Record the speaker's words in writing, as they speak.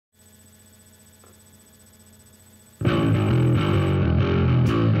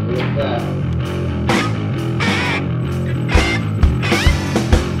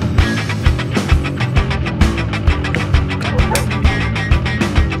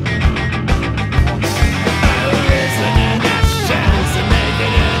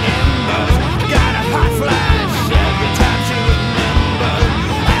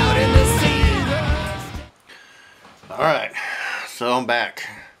I'm back.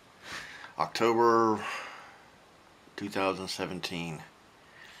 October 2017.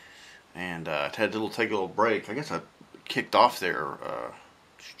 And I had to take a little break. I guess I kicked off there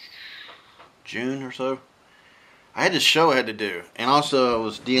June or so. I had this show I had to do. And also I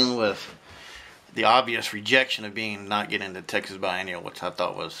was dealing with the obvious rejection of not getting into Texas Biennial, which I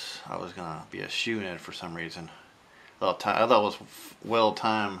thought I was going to be a shoe-in for some reason. I thought it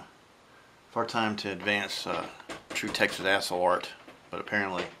was far time to advance true Texas asshole art, but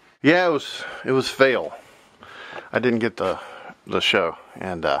apparently, yeah, it was fail. I didn't get the show,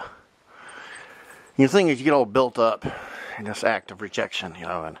 and the thing is, you get all built up in this act of rejection,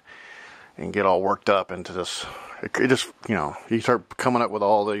 and get all worked up into this. It just, you start coming up with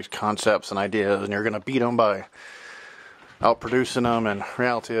all these concepts and ideas, and you're gonna beat them by outproducing them. And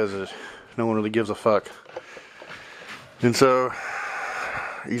reality is no one really gives a fuck. And so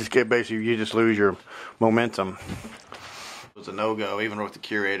you just lose your momentum. It was a no-go, even with the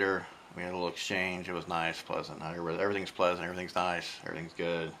curator. We had a little exchange. It was nice, pleasant. Everything's pleasant. Everything's nice. Everything's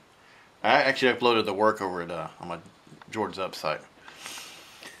good. I actually uploaded the work over at on my George Up site.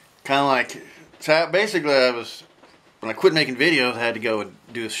 Kind of like, so basically when I quit making videos, I had to go and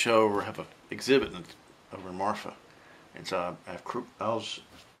do a show or have an exhibit over in Marfa. And so I have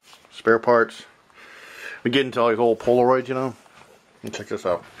spare parts. We get into all these old Polaroids, And check this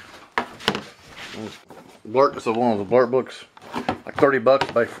out. This is one of the Blurt books. Like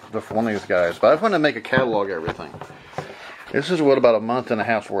 $30 for one of these guys. But I just wanted to make a catalog of everything. This is what about a month and a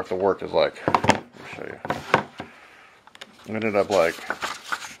half's worth of work is like. Let me show you. I ended up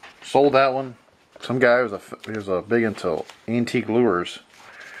sold that one. Some guy was big into antique lures.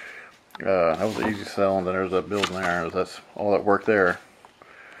 That was an easy sell, and then there's that building there. That's all that work there.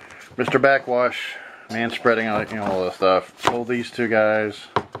 Mr. Backwash, man spreading out, all this stuff. Sold these two guys.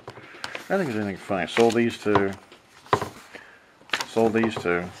 I think there's anything funny. Sold these two. Sold these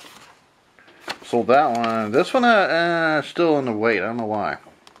two. Sold that one. This one still in the wait. I don't know why.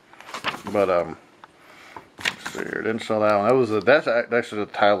 But let's see here. Didn't sell that one. That's actually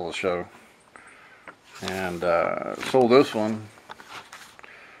the title of the show. And sold this one.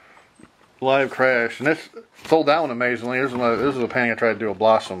 Live Crash. And this sold that one amazingly. This was a painting I tried to do a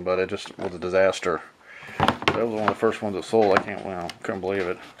Blossom, but it just was a disaster. That was one of the first ones that sold. Couldn't believe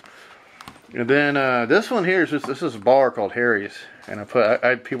it. And then this one here this is a bar called Harry's, and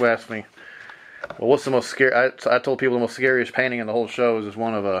people ask me, well, what's the most scary? I told people the most scariest painting in the whole show is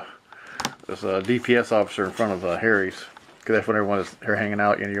one of this DPS officer in front of Harry's, because that's when everyone is here hanging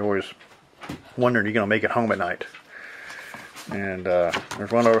out, and you're always wondering you're gonna make it home at night. And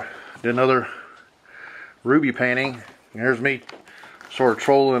there's one over. Did another Ruby painting. And here's me sort of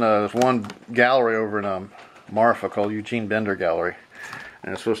trolling this one gallery over in Marfa called Eugene Bender Gallery,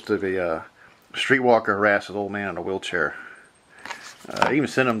 and it's supposed to be streetwalker harassed an old man in a wheelchair. I even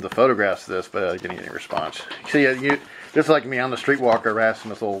sent him the photographs of this, but I didn't get any response. See, just like me, I'm the streetwalker harassing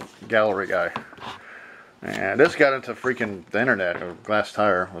this old gallery guy. And this got into the internet, or Glass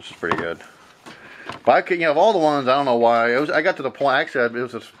Tire, which is pretty good. But I could, of all the ones, I don't know why. I got to the point, actually, it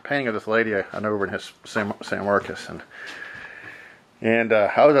was this painting of this lady I know over in San Marcos. And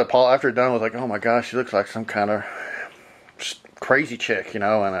I was after done, I was like, oh my gosh, she looks like some kind of crazy chick, and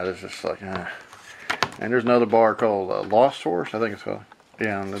I was just like, And there's another bar called Lost Horse, I think it's called.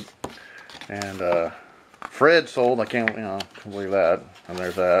 Yeah, and Fred sold. I can't believe that. And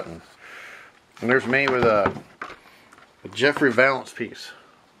there's that, and there's me with a Jeffrey Valance piece,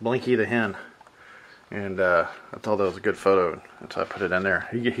 Blinky the Hen, and I thought that was a good photo, and so I put it in there.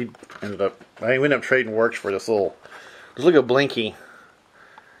 He ended up trading works for this look at Blinky.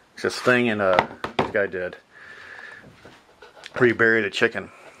 It's this thing, and this guy did. Where he buried a chicken,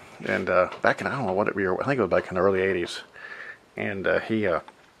 and back in, I don't know what year, I think it was back in the early 80s, and he had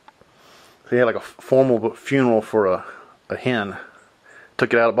like a formal funeral for a hen,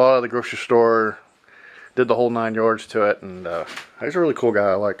 took it out, bought it at the grocery store, did the whole 9 yards to it, and he's a really cool guy.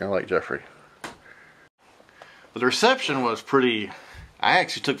 I like Jeffrey. But the reception was pretty. I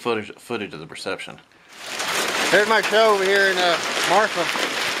actually took footage of the reception. There's my show over here in Marfa.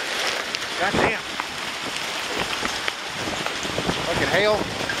 Goddamn. Fucking hail.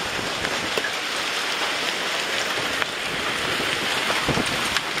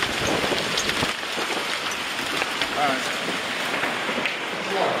 Alright.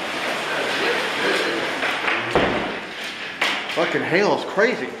 Fucking hail is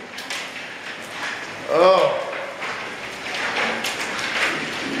crazy. Oh.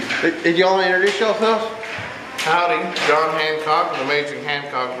 Did y'all want to introduce yourselves? Howdy, John Hancock, the Amazing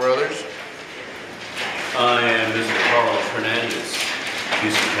Hancock Brothers. I am Mr. Carlos Hernandez,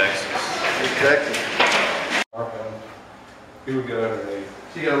 Houston, Texas. Houston, Texas. He would get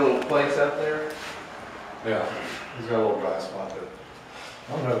underneath. So you got a little place out there? Yeah, he's got a little dry spot there.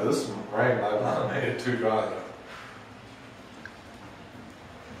 I don't know, this rain might not have made it too dry though.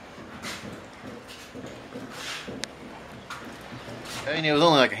 I mean, it was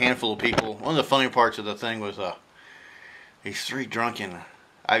only like a handful of people. One of the funny parts of the thing was these three drunken.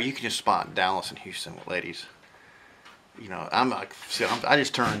 You can just spot in Dallas and Houston with ladies. You know, I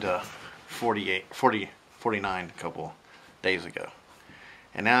just turned 49 a couple days ago,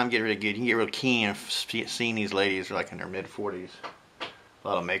 and now I'm getting really good. You can get real keen of seeing these ladies. They're like in their mid-40s, a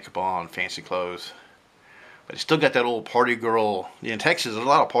lot of makeup on, fancy clothes, but it's still got that old party girl. In Texas, there's a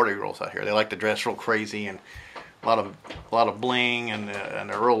lot of party girls out here. They like to dress real crazy and a lot of bling, and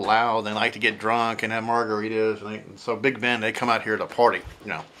they're real loud. They like to get drunk and have margaritas. And so Big Ben, they come out here to party. You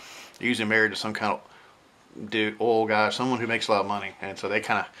know, they're usually married to some kind of dude, old guy, someone who makes a lot of money, and so they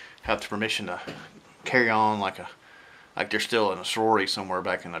kind of have the permission to carry on like they're still in a sorority somewhere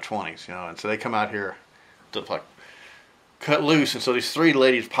back in the 20s, you know. And so they come out here to like cut loose. And so these three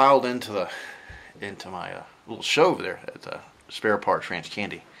ladies piled into my little show over there at the Spare Parts Ranch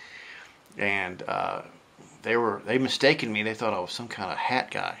Candy, and they mistaken me. They thought I was some kind of hat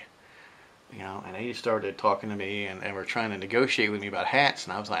guy, you know, and they just started talking to me and were trying to negotiate with me about hats,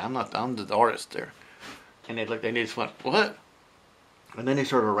 and I was like, I'm the artist there. And they just went, what? And then they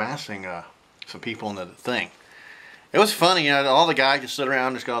started harassing some people in the thing. It was funny, you know, all the guys just stood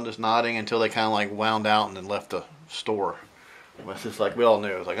around just nodding until they kind of like wound out and then left the store. It was just like, we all knew.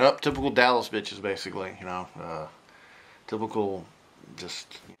 It was like, oh, typical Dallas bitches, basically, you know. Typical,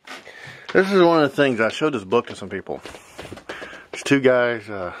 just... This is one of the things, I showed this book to some people. There's two guys,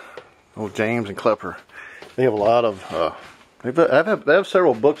 old James and Klepper. They have a lot of, they have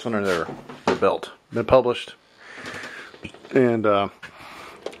several books under their belt, been published. And so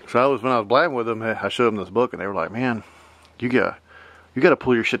when I was blabbing with them, I showed them this book, and they were like, man, you got to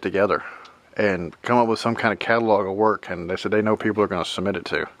pull your shit together and come up with some kind of catalog of work. And they said they know people are going to submit it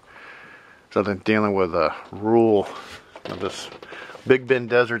to. Something dealing with rule of this Big Bend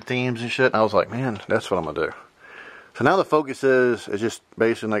desert themes and shit. And I was like, man, that's what I'm going to do. So now the focus is just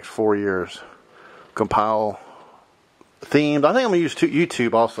basically the next 4 years, compile themes. I think I'm going to use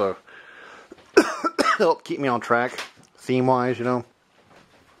YouTube also to help keep me on track, theme-wise, you know.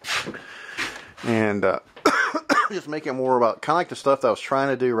 And just make it more about, kind of like the stuff that I was trying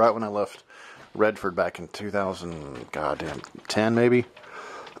to do right when I left Redford back in 2010 maybe.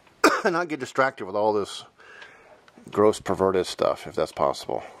 And not get distracted with all this gross perverted stuff, if that's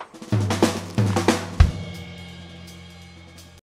possible.